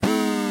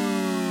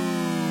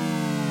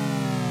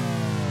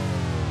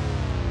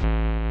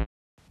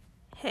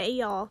Hey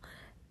y'all,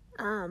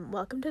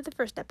 welcome to the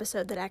first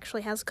episode that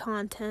actually has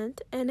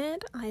content in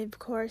it. I, of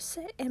course,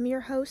 am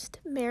your host,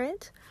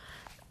 Merritt.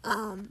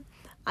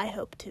 I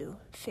hope to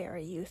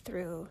ferry you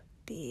through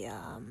the,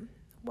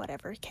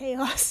 whatever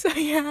chaos I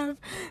have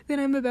that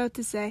I'm about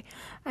to say.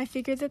 I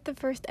figured that the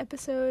first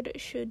episode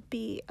should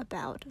be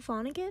about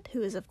Vonnegut,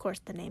 who is, of course,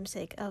 the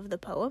namesake of the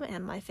poem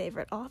and my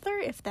favorite author,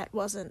 if that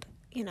wasn't,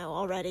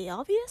 already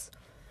obvious.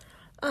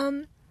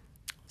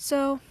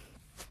 So,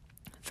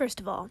 first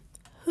of all,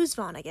 who's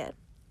Vonnegut?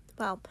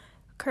 Well,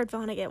 Kurt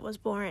Vonnegut was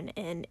born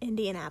in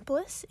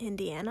Indianapolis,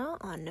 Indiana,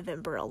 on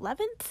November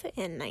 11th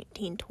in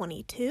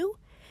 1922.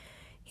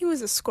 He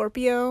was a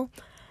Scorpio.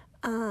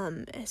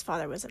 His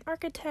father was an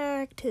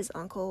architect. His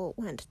uncle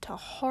went to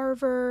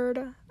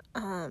Harvard.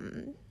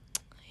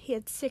 He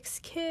had 6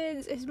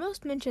 kids. His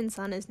most mentioned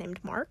son is named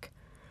Mark,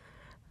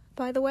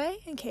 by the way,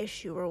 in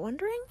case you were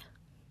wondering.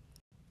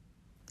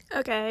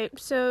 Okay,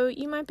 so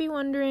you might be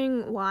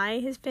wondering why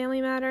his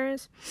family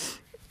matters.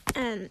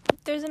 And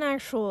there's an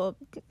actual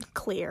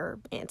clear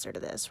answer to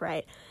this,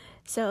 right?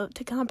 So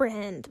to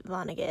comprehend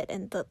Vonnegut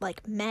and the,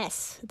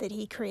 mess that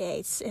he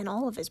creates in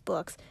all of his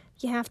books,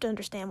 you have to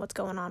understand what's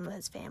going on with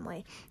his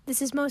family.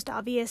 This is most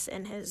obvious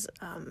in his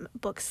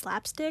book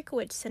Slapstick,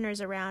 which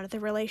centers around the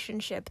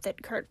relationship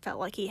that Kurt felt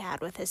like he had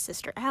with his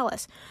sister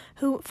Alice,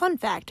 who, fun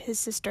fact, his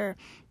sister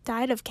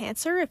died of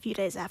cancer a few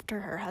days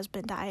after her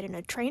husband died in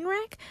a train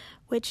wreck,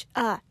 which,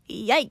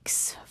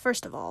 yikes,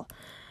 first of all.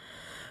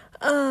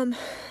 And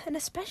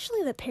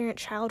especially the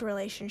parent-child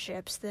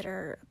relationships that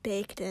are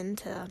baked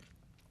into,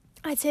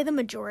 I'd say, the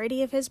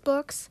majority of his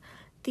books.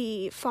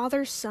 The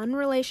father-son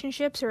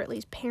relationships, or at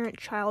least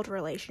parent-child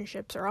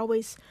relationships, are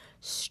always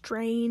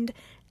strained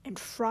and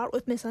fraught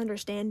with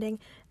misunderstanding.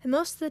 And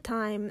most of the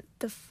time,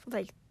 the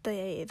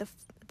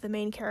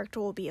main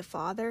character will be a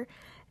father,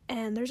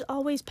 and there's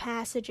always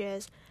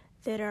passages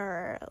that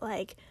are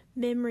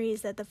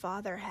memories that the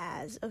father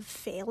has of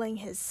failing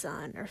his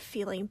son or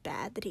feeling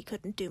bad that he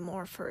couldn't do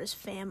more for his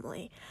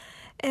family.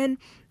 And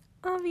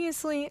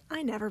obviously,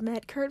 I never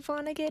met Kurt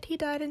Vonnegut. He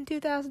died in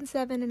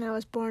 2007 and I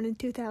was born in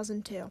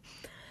 2002.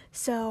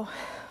 So,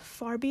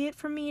 far be it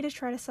from me to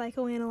try to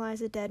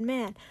psychoanalyze a dead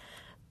man.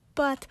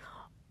 But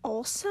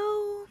also,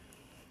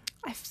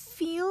 I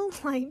feel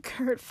like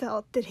Kurt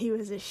felt that he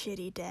was a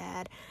shitty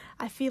dad.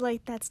 I feel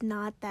like that's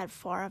not that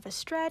far of a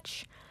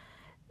stretch,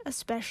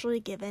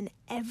 especially given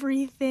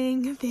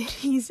everything that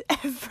he's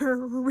ever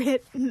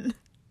written.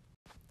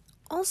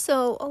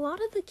 Also, a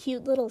lot of the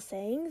cute little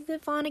sayings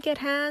that Vonnegut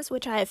has,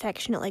 which I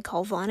affectionately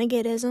call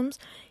Vonnegutisms,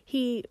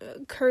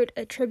 Kurt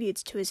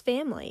attributes to his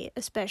family,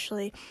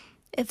 especially,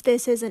 if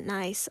this isn't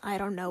nice, I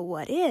don't know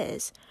what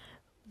is,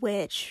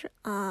 which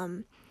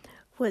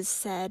was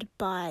said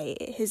by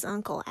his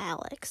uncle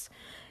Alex.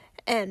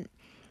 And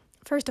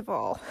first of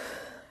all,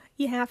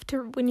 you have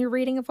to, when you're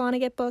reading a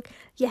Vonnegut book,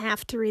 you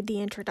have to read the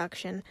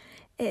introduction.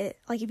 If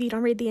you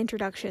don't read the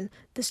introduction,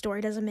 the story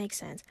doesn't make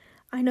sense.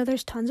 I know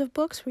there's tons of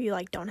books where you,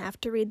 don't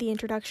have to read the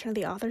introduction or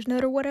the author's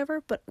note or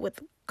whatever, but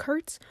with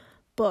Kurt's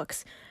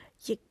books,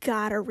 you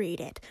gotta read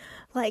it.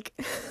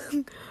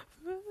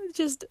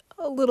 Just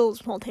a little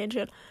small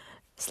tangent.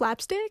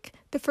 Slapstick,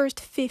 the first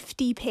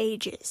 50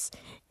 pages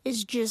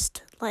is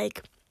just,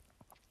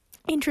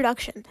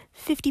 introduction.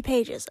 50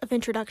 pages of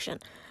introduction.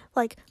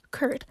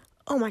 Kurt,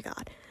 oh my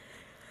god.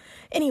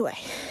 Anyway.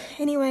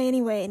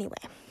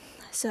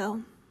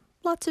 So,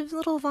 lots of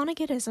little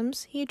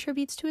Vonnegutisms he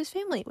attributes to his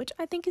family, which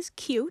I think is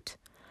cute.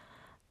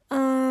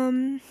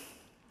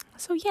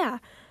 So yeah,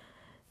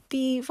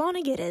 the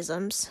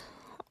Vonnegutisms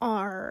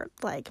are,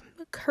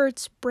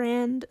 Kurt's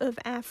brand of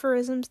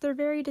aphorisms. They're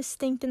very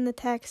distinct in the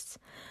texts.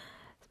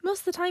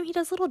 Most of the time, he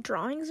does little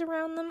drawings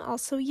around them.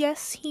 Also,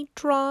 yes, he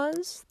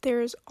draws.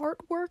 There's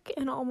artwork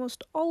in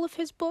almost all of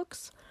his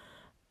books.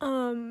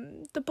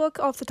 The book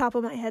off the top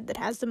of my head that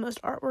has the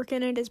most artwork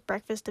in it is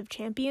Breakfast of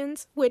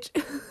Champions, which,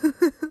 in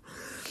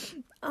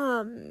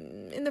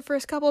the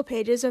first couple of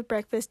pages of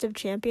Breakfast of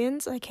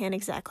Champions, I can't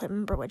exactly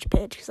remember which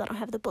page because I don't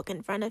have the book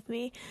in front of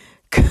me,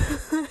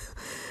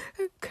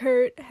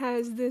 Kurt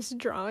has this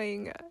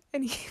drawing,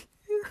 and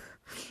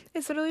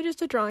it's literally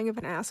just a drawing of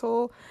an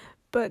asshole,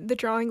 but the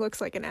drawing looks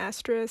like an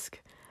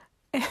asterisk,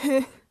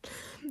 and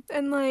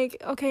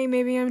okay,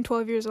 maybe I'm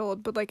 12 years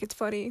old, but, it's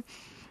funny.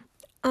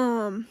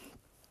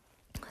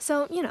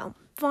 So,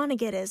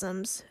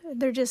 Vonnegutisms,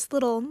 they're just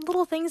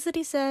little things that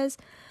he says,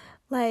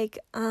 I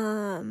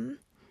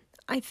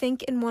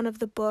think in one of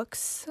the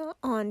books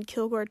on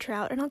Kilgore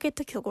Trout, and I'll get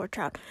to Kilgore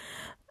Trout,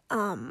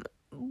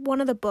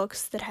 one of the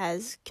books that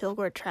has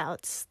Kilgore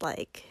Trout's,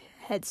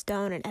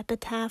 headstone and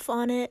epitaph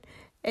on it,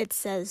 it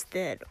says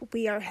that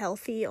we are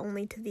healthy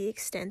only to the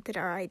extent that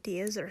our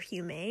ideas are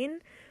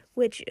humane,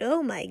 which,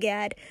 oh my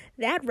god,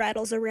 that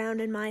rattles around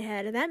in my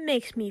head, and that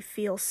makes me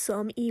feel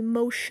some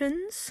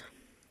emotions.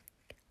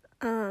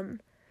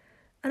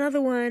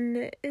 Another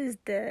one is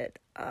that,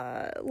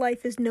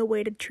 life is no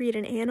way to treat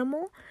an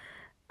animal.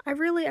 I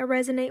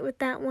resonate with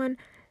that one.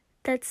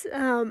 That's,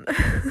 I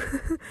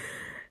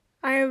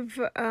have,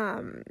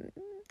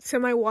 so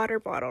my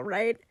water bottle,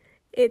 right?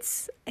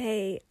 It's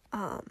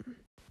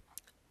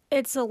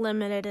it's a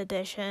limited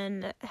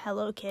edition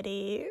Hello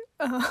Kitty,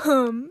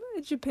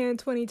 Japan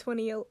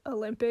 2020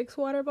 Olympics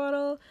water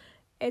bottle.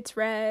 It's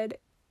red.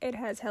 It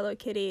has Hello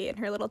Kitty in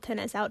her little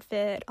tennis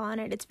outfit on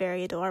it. It's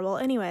very adorable.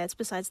 Anyway, that's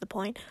besides the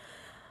point.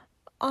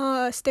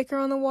 Sticker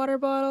on the water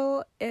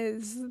bottle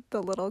is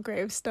the little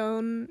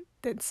gravestone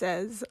that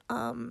says,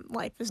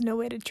 life is no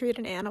way to treat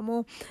an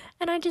animal.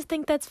 And I just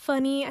think that's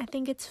funny. I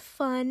think it's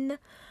fun.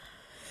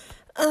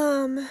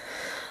 I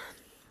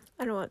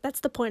don't know. That's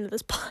the point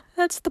of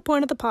that's the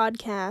point of the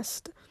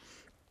podcast,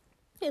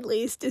 at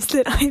least, is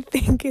that I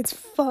think it's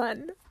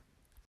fun.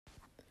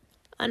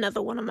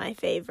 Another one of my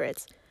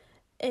favorites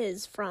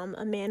is from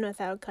A Man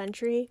Without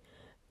Country,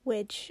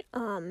 which,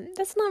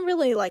 that's not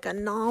really like a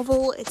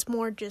novel. It's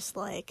more just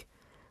like,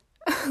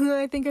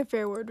 I think a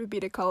fair word would be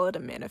to call it a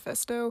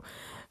manifesto.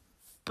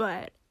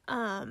 But,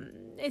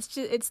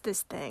 it's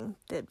this thing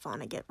that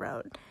Vonnegut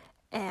wrote.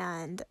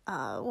 And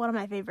one of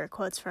my favorite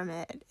quotes from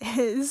it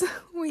is,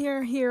 "We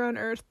are here on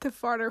Earth to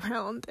fart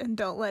around and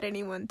don't let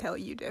anyone tell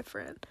you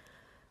different."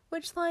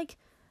 Which, like,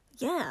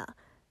 yeah,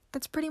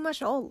 that's pretty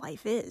much all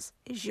life is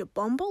you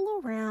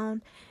bumble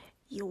around,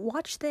 you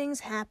watch things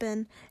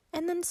happen,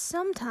 and then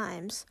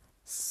sometimes,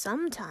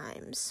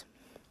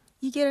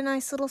 you get a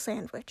nice little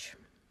sandwich.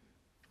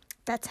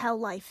 That's how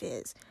life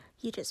is.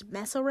 You just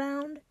mess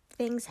around,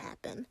 things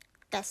happen.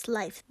 That's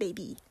life,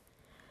 baby.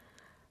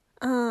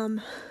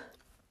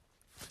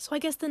 So I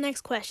guess the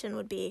next question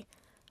would be,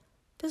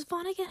 does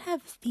Vonnegut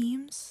have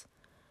themes?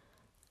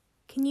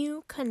 Can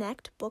you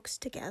connect books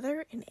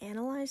together and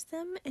analyze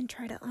them and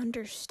try to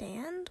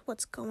understand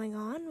what's going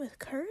on with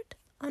Kurt?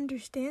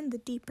 Understand the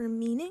deeper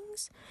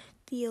meanings,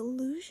 the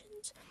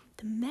allusions,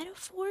 the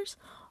metaphors,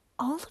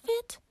 all of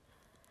it?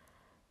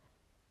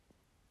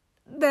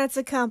 That's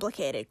a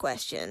complicated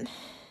question.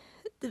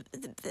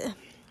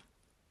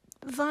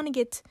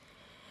 Vonnegut...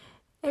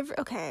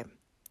 Okay,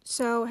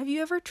 so have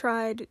you ever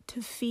tried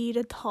to feed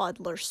a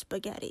toddler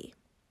spaghetti?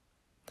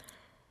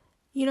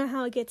 You know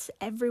how it gets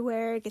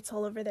everywhere? It gets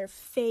all over their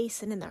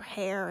face and in their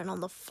hair and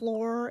on the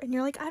floor. And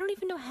you're like, I don't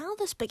even know how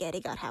the spaghetti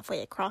got halfway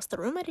across the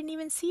room. I didn't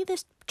even see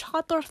this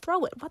toddler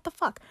throw it. What the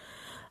fuck?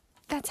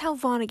 That's how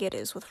Vonnegut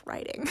is with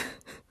writing.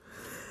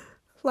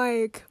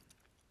 Like,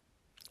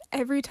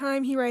 every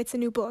time he writes a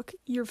new book,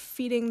 you're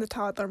feeding the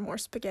toddler more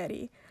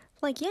spaghetti.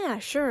 Like, yeah,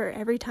 sure,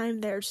 every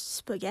time there's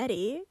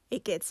spaghetti,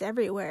 it gets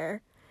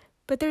everywhere.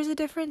 But there's a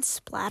different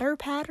splatter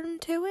pattern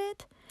to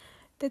it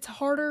that's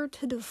harder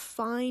to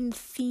define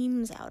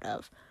themes out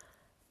of.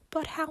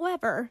 But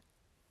however,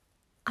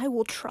 I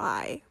will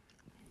try.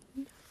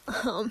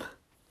 So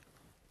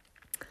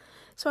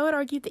I would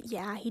argue that,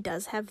 yeah, he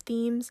does have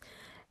themes,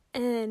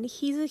 and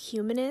he's a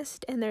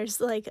humanist, and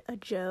there's like a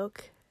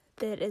joke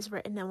that is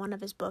written in one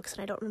of his books,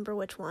 and I don't remember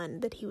which one,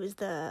 that he was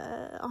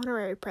the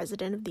honorary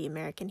president of the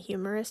American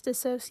Humanist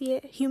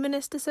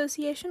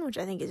Association, which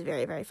I think is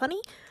very, very funny.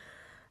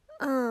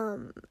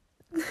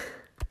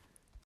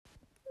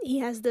 He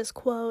has this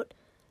quote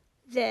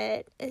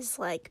that is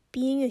like,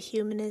 being a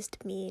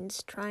humanist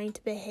means trying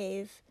to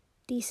behave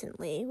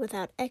decently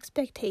without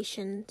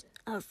expectations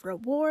of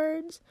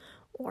rewards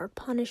or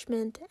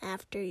punishment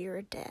after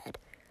you're dead.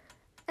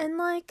 And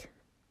like,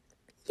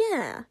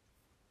 yeah,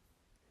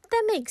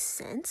 that makes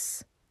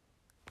sense.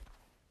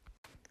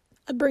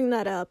 I bring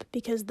that up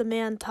because the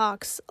man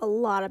talks a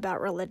lot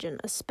about religion,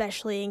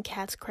 especially in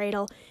Cat's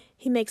Cradle.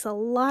 He makes a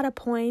lot of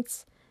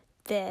points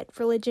that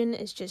religion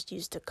is just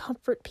used to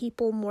comfort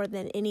people more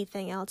than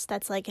anything else.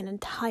 That's like an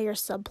entire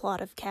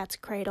subplot of Cat's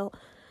Cradle.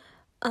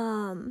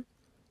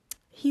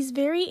 He's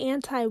very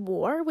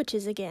anti-war, which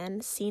is,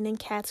 again, seen in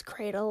Cat's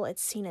Cradle.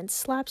 It's seen in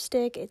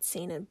Slapstick. It's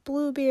seen in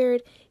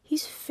Bluebeard.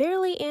 He's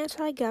fairly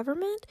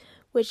anti-government,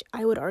 which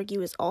I would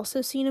argue is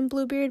also seen in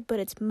Bluebeard, but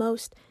it's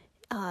most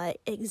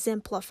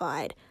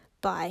exemplified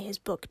by his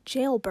book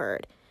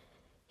Jailbird.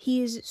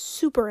 He's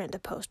super into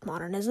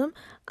postmodernism.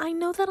 I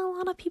know that a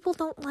lot of people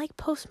don't like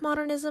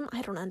postmodernism.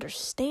 I don't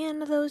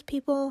understand those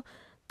people.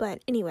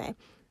 But anyway,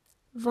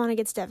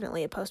 Vonnegut's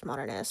definitely a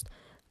postmodernist.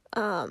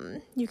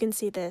 You can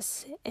see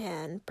this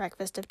in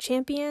Breakfast of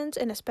Champions,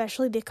 and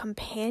especially the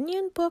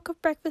companion book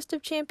of Breakfast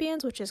of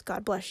Champions, which is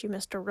God Bless You,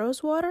 Mr.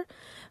 Rosewater,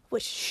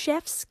 which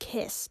chef's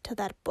kiss to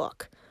that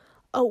book.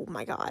 Oh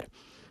my god.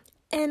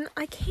 And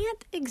I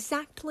can't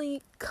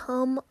exactly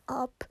come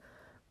up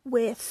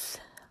with,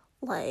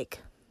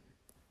 like,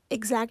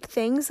 exact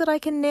things that I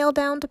can nail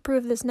down to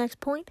prove this next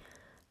point,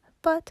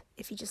 but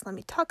if you just let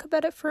me talk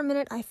about it for a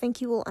minute, I think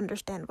you will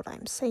understand what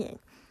I'm saying.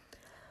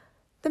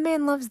 The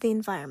man loves the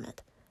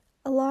environment.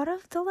 A lot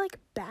of the, like,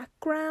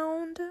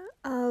 background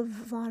of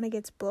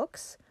Vonnegut's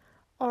books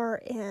are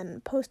in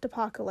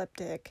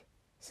post-apocalyptic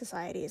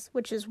societies,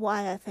 which is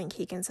why I think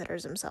he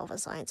considers himself a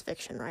science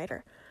fiction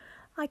writer.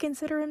 I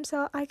consider him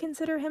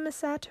a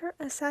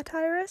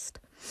satirist.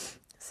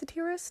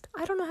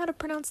 I don't know how to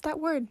pronounce that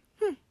word.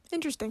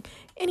 Interesting.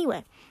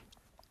 Anyway,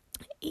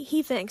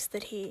 he thinks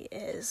that he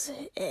is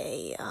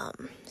a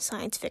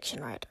science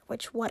fiction writer,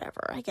 which,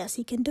 whatever. I guess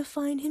he can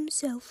define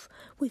himself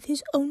with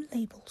his own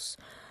labels.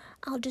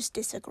 I'll just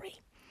disagree.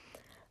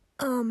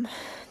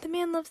 The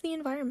man loves the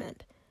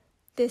environment.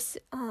 This,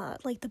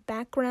 like, the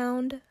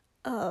background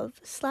of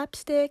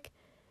Slapstick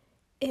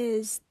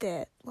is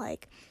that,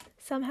 like,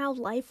 somehow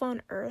life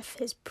on Earth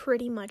has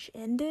pretty much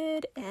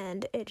ended,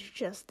 and it's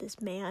just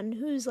this man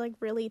who's, like,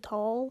 really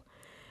tall,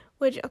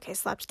 which, okay,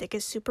 Slapstick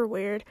is super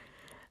weird.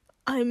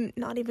 I'm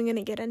not even going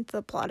to get into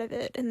the plot of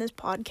it in this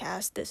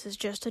podcast. This is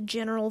just a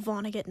general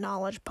Vonnegut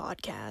knowledge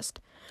podcast,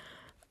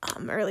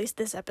 or at least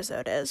this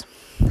episode is.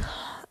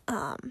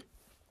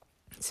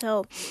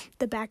 So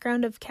the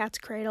background of Cat's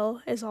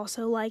Cradle is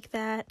also like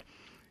that.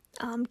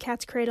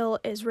 Cat's Cradle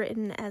is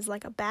written as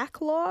like a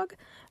backlog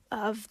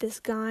of this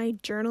guy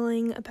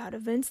journaling about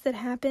events that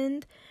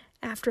happened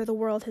after the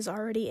world has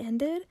already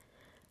ended.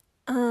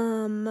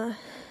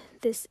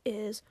 This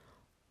is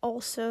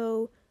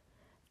also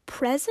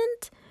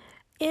present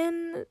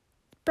in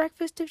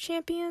Breakfast of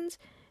Champions.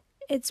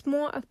 It's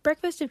more,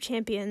 Breakfast of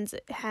Champions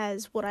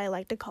has what I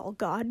like to call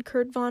God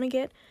Kurt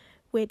Vonnegut,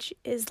 which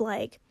is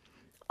like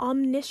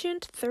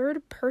omniscient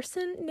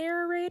third-person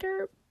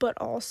narrator, but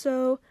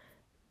also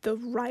the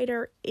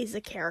writer is a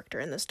character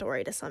in the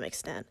story to some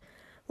extent.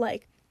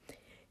 Like,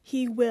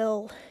 he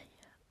will,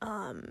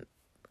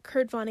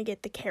 Kurt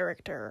Vonnegut, the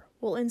character,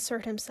 will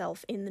insert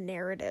himself in the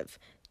narrative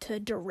to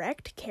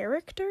direct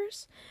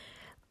characters.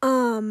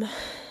 There's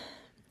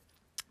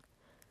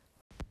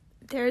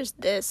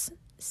this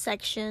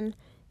section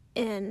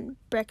in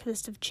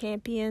Breakfast of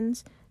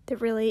Champions that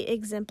really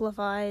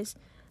exemplifies,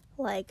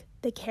 like,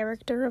 the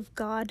character of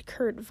God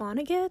Kurt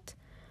Vonnegut.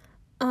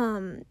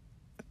 Vonnegut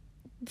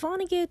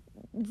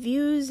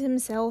views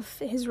himself,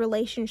 his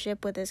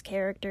relationship with his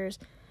characters,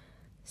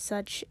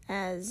 such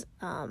as,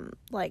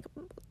 like,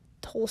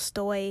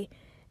 Tolstoy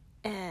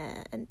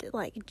and,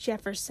 like,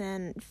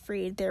 Jefferson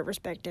freed their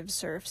respective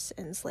serfs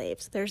and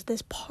slaves. There's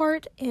this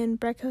part in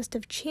Breakfast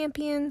of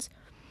Champions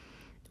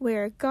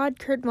where God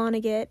Kurt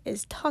Vonnegut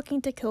is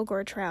talking to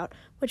Kilgore Trout,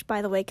 which,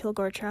 by the way,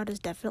 Kilgore Trout is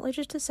definitely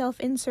just a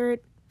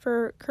self-insert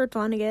for Kurt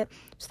Vonnegut.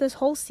 So this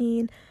whole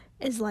scene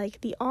is like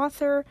the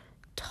author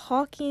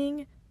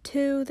talking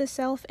to the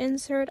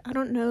self-insert. I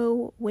don't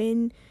know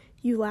when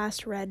you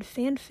last read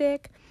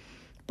fanfic,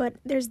 but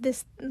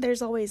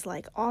there's always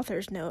like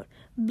author's note,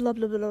 blah,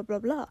 blah, blah, blah,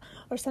 blah.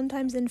 Or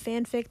sometimes in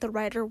fanfic, the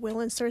writer will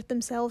insert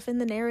themselves in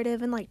the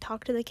narrative and like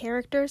talk to the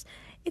characters.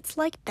 It's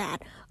like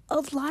that. A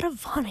lot of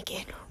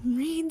Vonnegut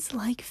reads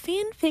like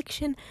fan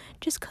fiction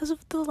just because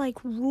of the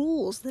like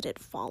rules that it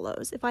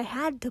follows. If I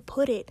had to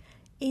put it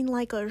in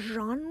like a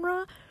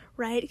genre,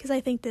 right? Because I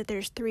think that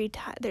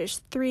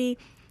there's three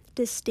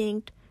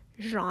distinct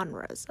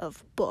genres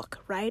of book,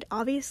 right?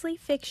 Obviously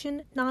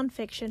fiction,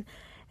 nonfiction,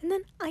 and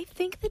then I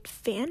think that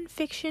fan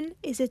fiction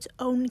is its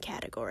own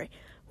category,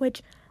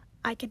 which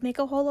I could make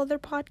a whole other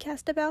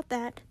podcast about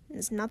that.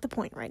 It's not the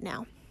point right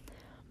now.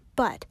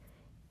 But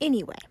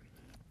anyway,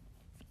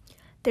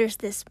 there's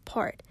this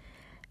part,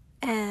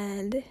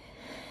 and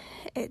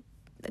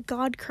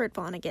God Kurt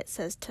Vonnegut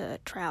says to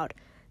Trout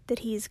that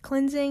he's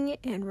cleansing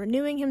and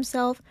renewing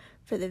himself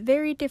for the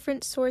very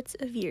different sorts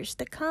of years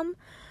to come.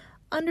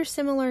 Under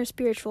similar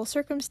spiritual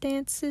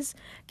circumstances,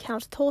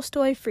 Count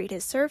Tolstoy freed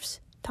his serfs,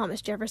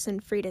 Thomas Jefferson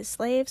freed his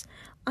slaves.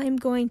 I am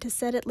going to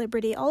set at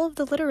liberty all of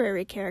the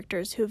literary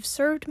characters who have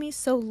served me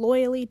so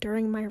loyally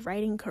during my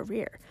writing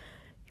career.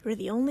 You're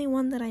the only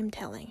one that I'm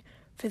telling.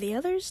 For the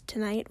others,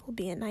 tonight will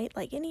be a night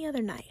like any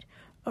other night.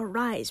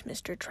 Arise,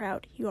 Mr.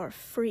 Trout. You are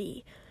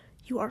free.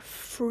 You are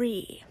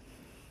free.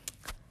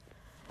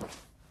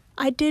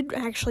 I did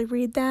actually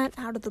read that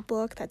out of the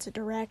book. That's a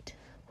direct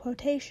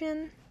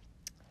quotation.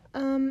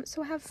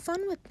 So have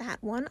fun with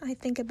that one. I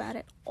think about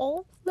it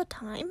all the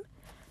time.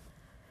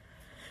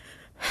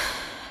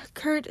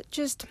 Kurt,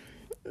 just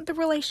the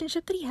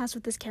relationship that he has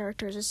with his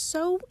characters is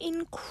so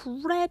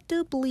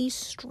incredibly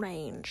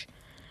strange.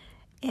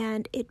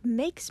 And it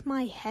makes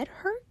my head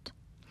hurt.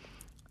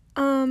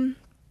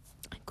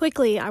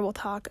 Quickly, I will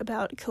talk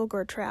about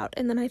Kilgore Trout,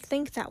 and then I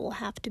think that will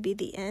have to be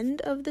the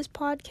end of this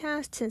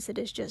podcast, since it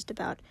is just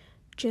about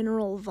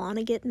general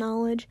Vonnegut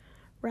knowledge,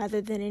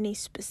 rather than any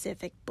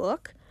specific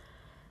book.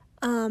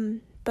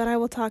 But I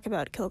will talk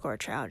about Kilgore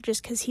Trout,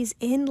 just because he's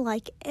in,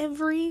 like,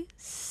 every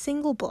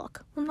single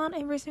book. Well, not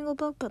every single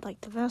book, but,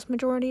 like, the vast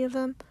majority of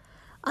them.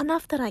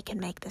 Enough that I can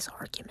make this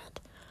argument.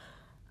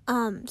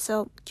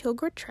 So,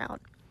 Kilgore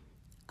Trout.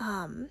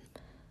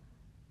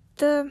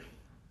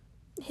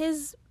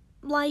 His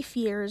life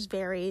years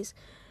varies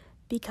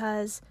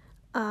because,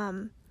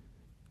 oh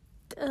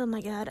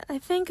my god, I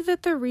think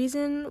that the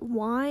reason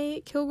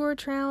why Kilgore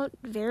Trout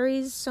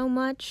varies so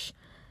much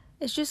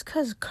is just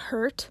because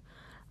Kurt,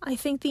 I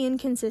think the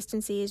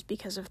inconsistency is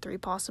because of three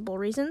possible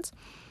reasons.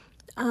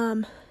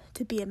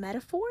 To be a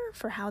metaphor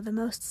for how the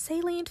most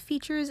salient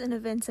features and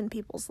events in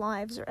people's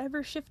lives are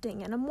ever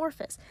shifting and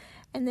amorphous,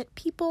 and that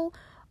people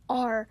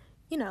are,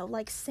 you know,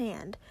 like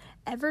sand,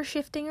 ever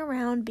shifting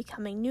around,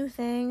 becoming new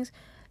things,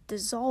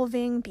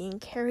 dissolving, being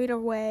carried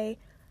away,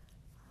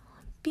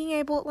 being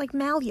able, like,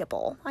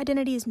 malleable.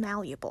 Identity is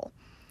malleable.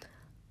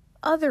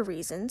 Other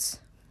reasons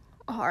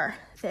are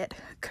that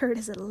Kurt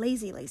is a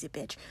lazy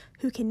bitch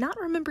who cannot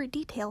remember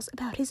details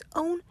about his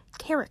own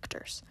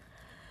characters.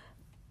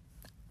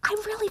 I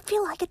really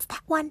feel like it's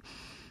that one.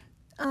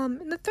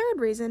 And the third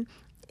reason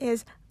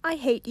is, I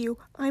hate you,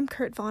 I'm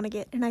Kurt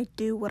Vonnegut, and I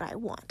do what I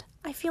want.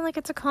 I feel like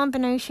it's a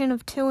combination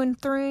of 2 and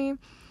 3,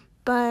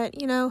 but,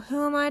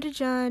 who am I to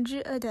judge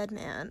a dead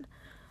man?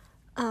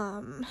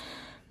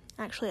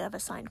 Actually, I've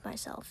assigned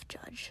myself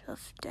judge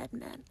of dead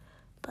men.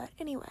 But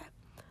anyway,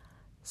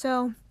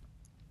 so,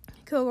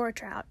 Kilgore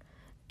Trout.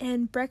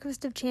 In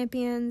Breakfast of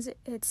Champions,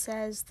 it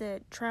says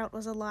that Trout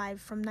was alive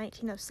from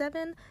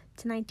 1907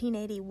 to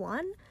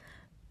 1981,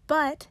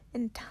 but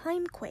in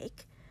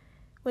Timequake,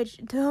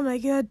 oh my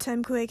god,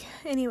 Timequake.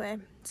 Anyway,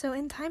 so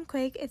in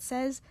Timequake, it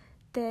says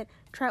that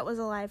Trout was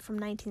alive from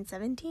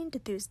 1917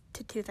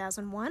 to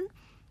 2001.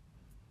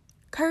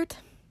 Kurt,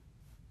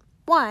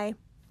 why?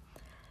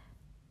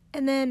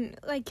 And then,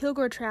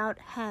 Kilgore Trout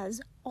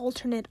has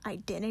alternate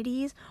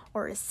identities,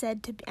 or is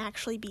said to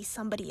actually be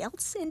somebody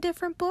else in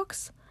different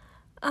books.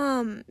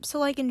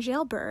 So in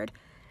Jailbird,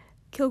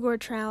 Kilgore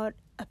Trout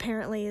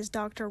apparently is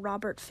Dr.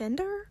 Robert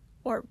Fender,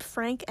 or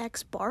Frank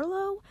X.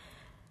 Barlow.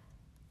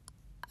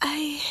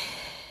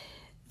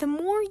 The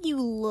more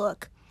you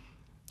look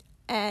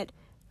at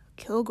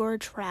Kilgore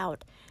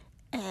Trout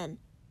and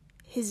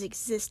his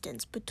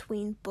existence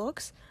between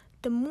books,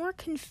 the more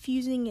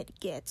confusing it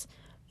gets.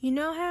 You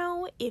know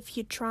how if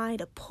you try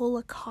to pull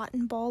a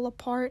cotton ball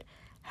apart,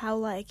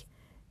 how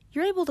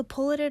you're able to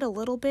pull at it a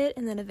little bit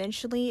and then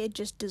eventually it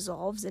just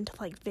dissolves into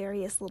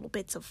various little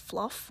bits of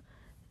fluff?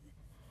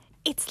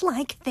 It's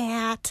like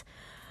that.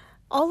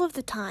 All of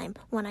the time,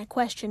 when I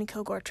question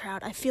Kilgore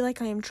Trout, I feel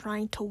like I am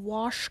trying to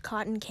wash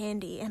cotton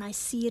candy, and I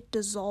see it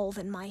dissolve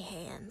in my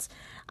hands.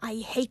 I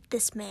hate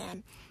this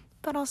man,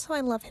 but also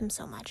I love him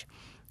so much.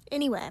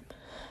 Anyway,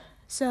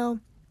 so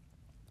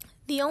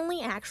the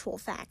only actual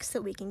facts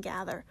that we can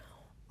gather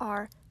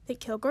are that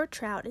Kilgore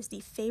Trout is the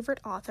favorite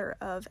author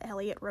of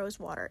Elliot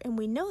Rosewater, and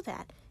we know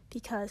that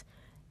because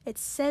it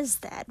says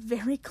that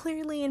very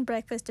clearly in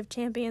Breakfast of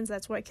Champions.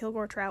 That's why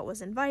Kilgore Trout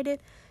was invited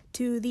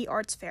to the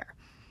arts fair.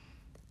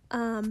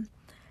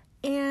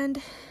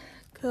 And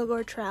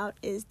Kilgore Trout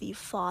is the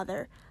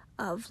father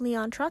of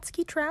Leon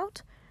Trotsky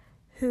Trout,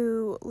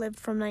 who lived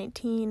from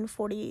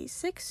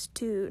 1946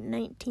 to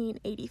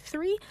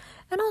 1983,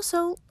 and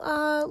also,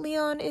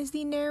 Leon is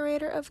the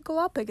narrator of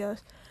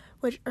Galapagos,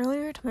 which,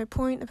 earlier to my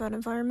point about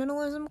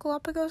environmentalism,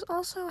 Galapagos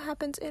also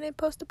happens in a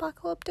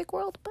post-apocalyptic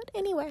world, but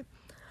anyway.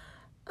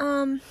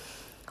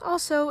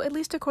 Also, at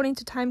least according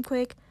to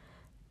Timequake,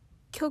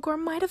 Kilgore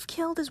might have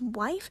killed his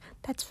wife.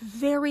 That's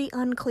very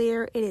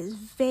unclear. It is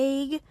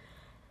vague.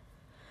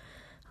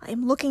 I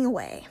am looking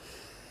away.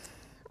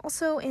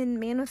 Also, in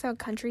Man Without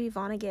Country,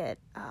 Vonnegut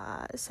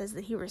says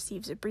that he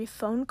receives a brief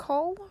phone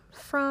call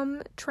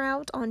from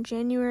Trout on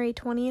January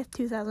 20th,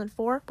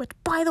 2004, which,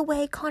 by the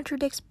way,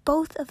 contradicts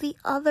both of the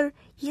other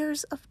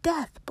years of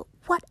death, but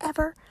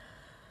whatever.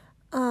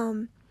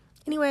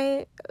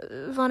 Anyway,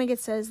 Vonnegut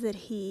says that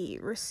he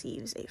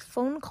receives a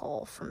phone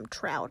call from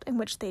Trout in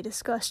which they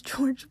discuss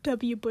George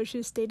W.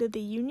 Bush's State of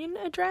the Union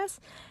address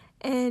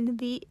and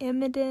the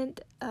imminent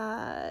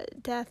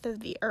death of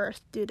the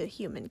Earth due to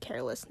human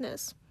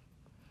carelessness.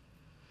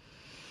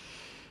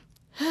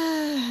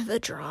 The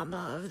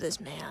drama of this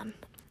man.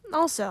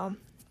 Also,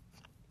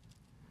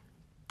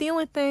 the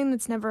only thing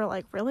that's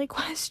never, really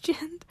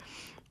questioned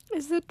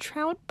is that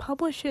Trout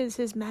publishes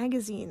his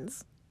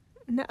magazines.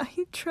 No,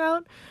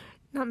 Trout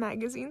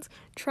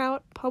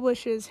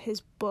publishes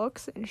his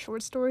books and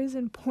short stories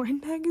in porn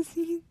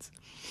magazines.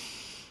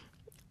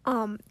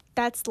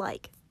 That's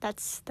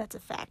a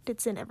fact.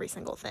 It's in every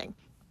single thing.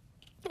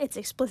 It's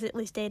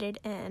explicitly stated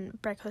in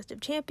Breakfast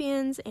of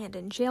Champions and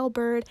in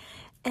Jailbird,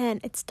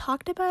 and it's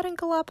talked about in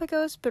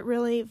Galapagos, but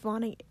really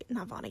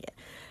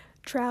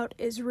Trout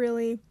is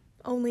really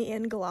only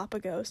in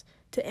Galapagos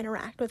to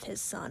interact with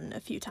his son a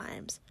few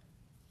times.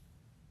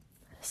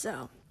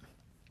 So,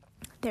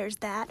 there's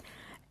that.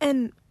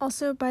 And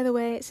also, by the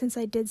way, since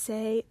I did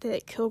say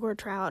that Kilgore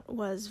Trout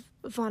was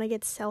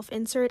Vonnegut's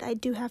self-insert, I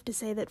do have to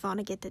say that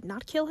Vonnegut did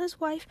not kill his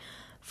wife.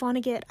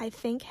 Vonnegut, I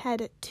think,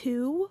 had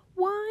 2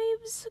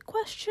 wives, ?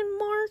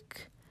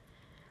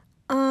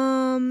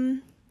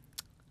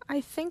 I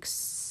think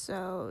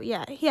so.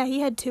 Yeah, he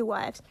had 2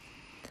 wives.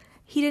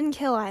 He didn't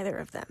kill either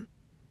of them.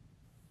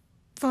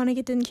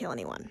 Vonnegut didn't kill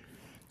anyone.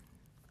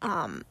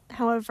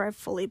 However, I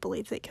fully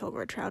believe that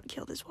Kilgore Trout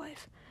killed his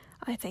wife.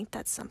 I think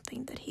that's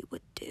something that he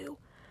would do.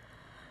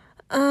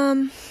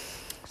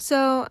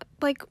 So,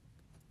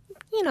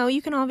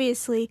 you can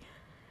obviously,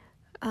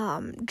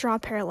 draw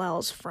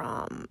parallels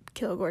from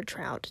Kilgore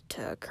Trout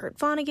to Kurt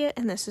Vonnegut,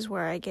 and this is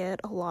where I get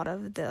a lot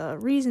of the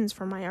reasons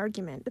for my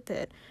argument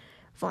that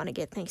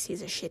Vonnegut thinks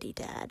he's a shitty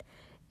dad,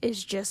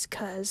 is just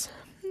 'cause,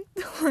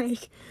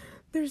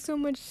 there's so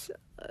much,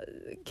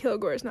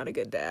 Kilgore's not a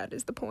good dad,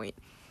 is the point.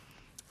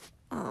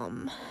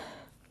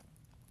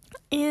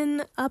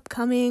 In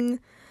upcoming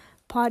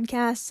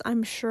podcasts,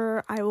 I'm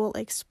sure I will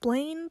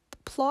explain the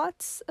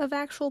plots of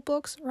actual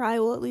books, or I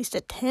will at least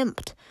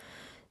attempt.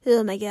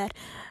 Oh my god.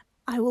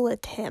 I will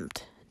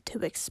attempt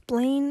to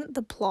explain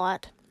the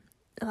plot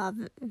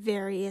of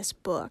various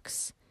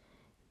books,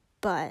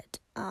 but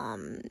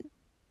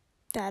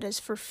that is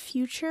for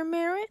future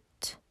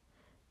Merritt,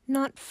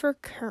 not for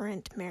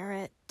current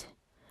Merritt.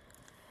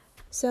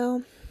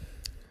 So,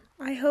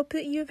 I hope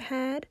that you've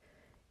had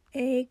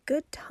a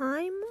good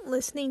time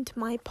listening to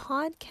my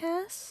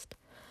podcast.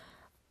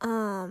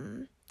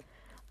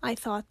 I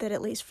thought that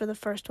at least for the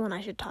first one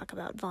I should talk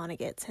about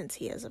Vonnegut, since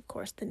he is, of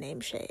course, the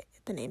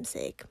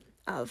namesake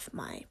of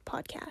my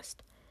podcast.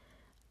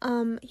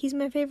 He's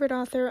my favorite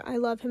author. I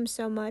love him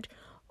so much.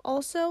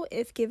 Also,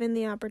 if given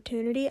the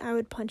opportunity, I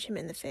would punch him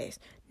in the face.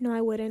 No,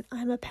 I wouldn't.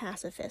 I'm a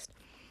pacifist.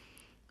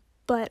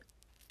 But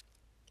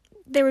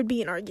there would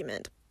be an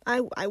argument.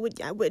 I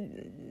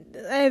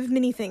have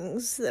many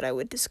things that I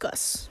would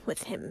discuss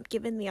with him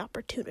given the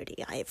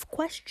opportunity. I have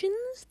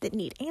questions that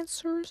need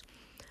answers.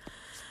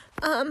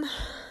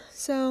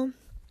 So,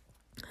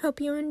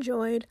 hope you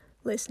enjoyed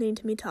listening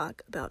to me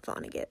talk about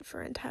Vonnegut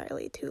for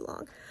entirely too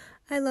long.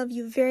 I love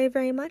you very,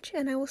 very much,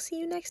 and I will see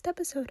you next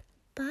episode.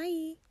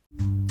 Bye!